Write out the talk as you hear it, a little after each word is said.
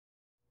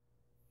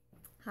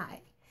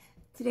Hi,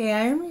 today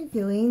I am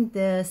reviewing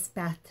this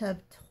bathtub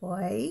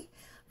toy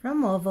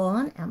from WolVol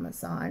on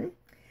Amazon.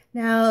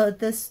 Now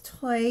this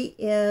toy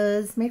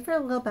is made for a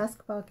little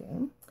basketball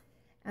game,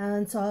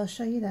 and so I'll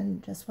show you that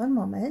in just one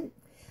moment.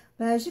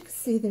 But as you can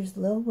see, there's a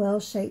little well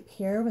shape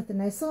here with a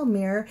nice little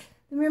mirror.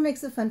 The mirror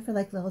makes it fun for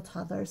like little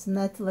toddlers and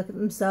that to look at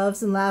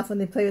themselves and laugh when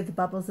they play with the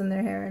bubbles in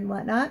their hair and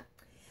whatnot.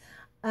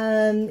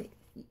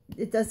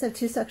 It does have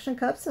two suction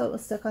cups, so it will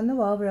stick on the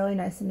wall really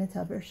nice in a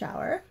tub or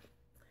shower.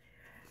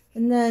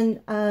 And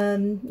then,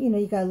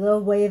 you got a little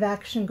wave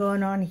action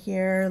going on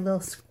here, a little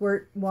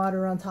squirt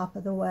water on top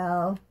of the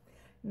well,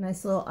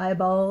 nice little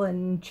eyeball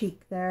and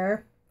cheek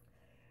there.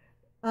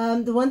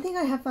 The one thing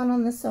I have found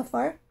on this so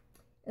far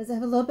is I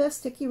have a little bit of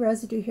sticky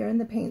residue here, and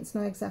the paint's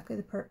not exactly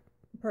the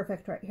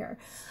perfect right here.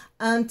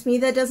 To me,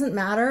 that doesn't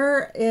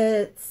matter.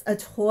 It's a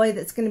toy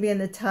that's going to be in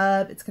the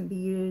tub. It's going to be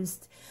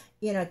used.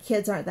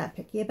 Kids aren't that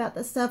picky about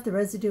this stuff. The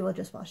residue will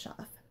just wash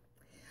off.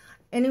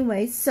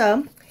 Anyway,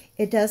 so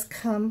it does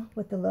come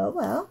with the little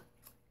well,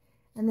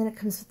 and then it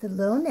comes with the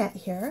little net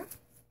here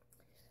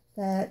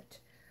that,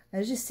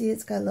 as you see,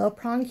 it's got a little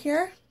prong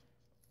here,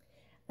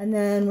 and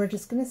then we're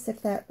just going to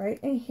stick that right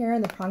in here,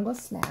 and the prong will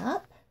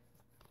snap.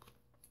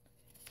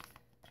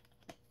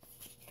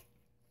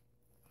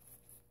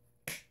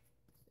 There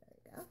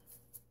we go.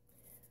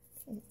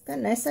 Okay, it's got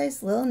a nice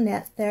sized little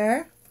net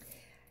there,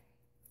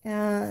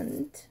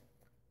 and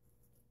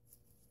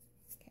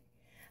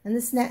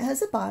this net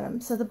has a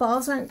bottom, so the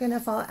balls aren't going to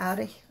fall out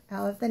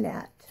of the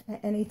net at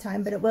any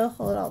time, but it will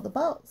hold all the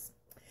balls.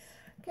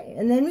 Okay,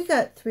 and then we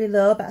got 3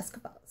 little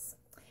basketballs.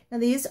 Now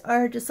these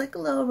are just like a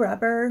little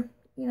rubber,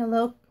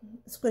 little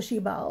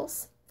squishy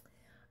balls.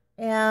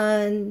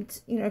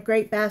 And,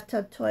 great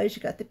bathtub toys.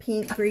 You got the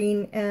pink,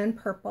 green, and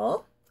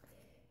purple.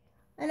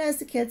 And as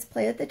the kids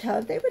play at the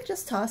tub, they would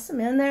just toss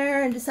them in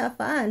there and just have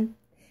fun.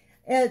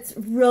 It's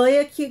really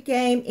a cute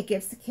game. It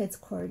gives the kids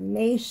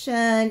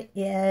coordination.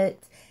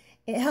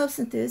 It helps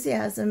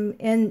enthusiasm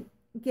and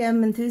get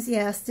them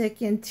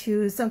enthusiastic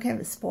into some kind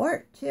of a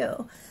sport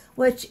too,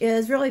 which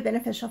is really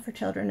beneficial for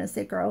children as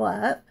they grow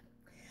up.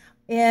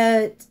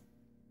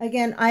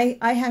 Again,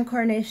 eye-hand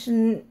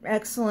coordination,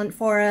 excellent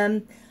for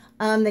them.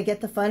 They get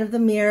the fun of the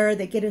mirror.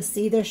 They get to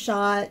see their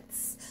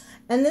shots,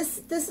 and this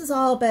is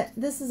all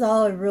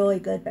a really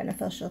good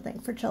beneficial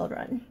thing for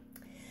children.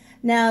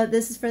 Now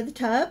this is for the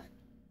tub.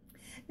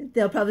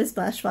 They'll probably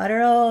splash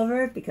water all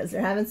over it because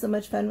they're having so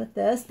much fun with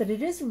this, but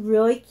it is a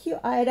really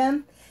cute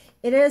item.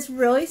 It is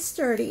really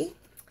sturdy,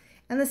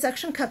 and the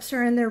suction cups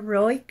are in there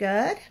really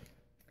good,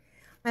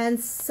 and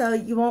so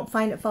you won't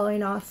find it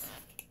falling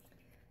off,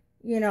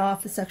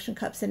 off the suction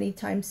cups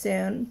anytime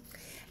soon.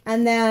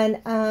 And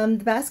then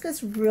the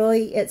basket's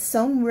it's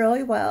sewn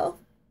really well,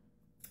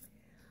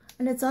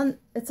 and it's on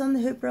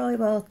the hoop really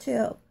well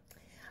too.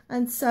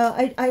 And so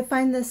I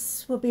find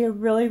this will be a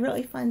really,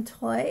 really fun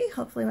toy.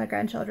 Hopefully my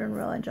grandchildren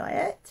will enjoy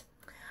it.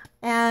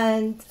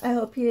 And I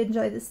hope you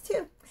enjoy this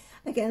too.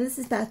 Again, this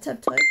is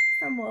Bathtub Toy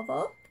from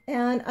WolVol,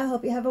 and I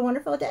hope you have a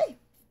wonderful day.